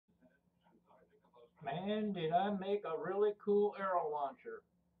Man, did I make a really cool arrow launcher.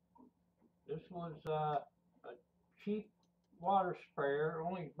 This was a cheap water sprayer,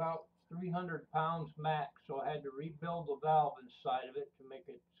 only about 300 pounds max, so I had to rebuild the valve inside of it to make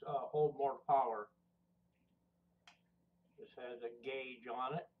it hold more power. This has a gauge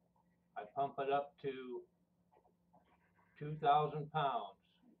on it. I pump it up to 2,000 pounds.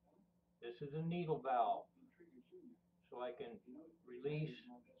 This is a needle valve, so I can release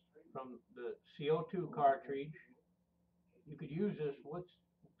from the CO2 cartridge. You could use this with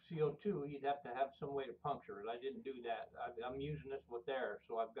CO2, you'd have to have some way to puncture it. I didn't do that. I'm using this with air,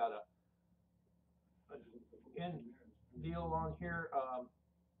 so I've got a end deal on here.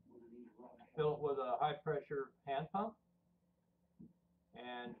 Fill it with a high pressure hand pump,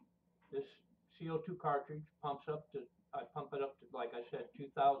 and this CO2 cartridge pumps up to, I pump it up to, like I said,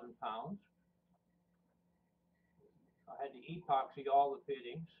 2,000 pounds. I had to epoxy all the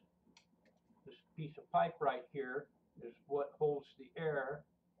fittings. This piece of pipe right here is what holds the air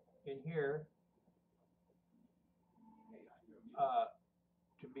in here uh,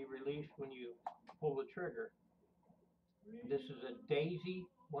 to be released when you pull the trigger. This is a Daisy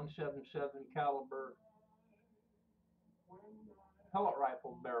 177 caliber pellet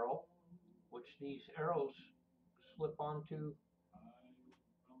rifle barrel, which these arrows slip onto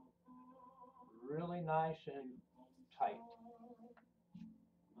really nice and tight.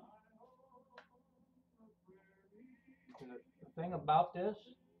 And the thing about this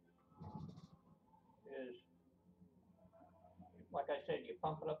is, like I said, you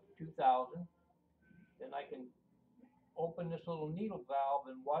pump it up to 2,000, then I can open this little needle valve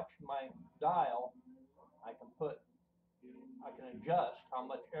and watch my dial. I can put, I can adjust how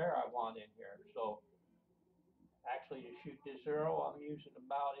much air I want in here. So actually, to shoot this arrow, I'm using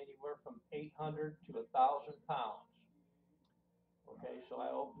about anywhere from 800 to 1,000 pounds. Okay, so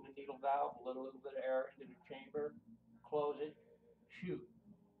I open the needle valve, let a little bit of air into the chamber, close it, shoot.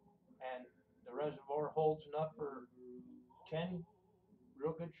 And the reservoir holds enough for 10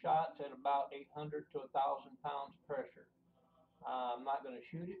 real good shots at about 800 to 1,000 pounds pressure. I'm not going to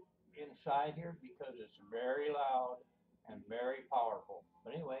shoot it inside here because it's very loud and very powerful.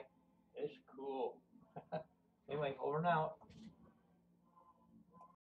 But anyway, it's cool. Anyway, over and out.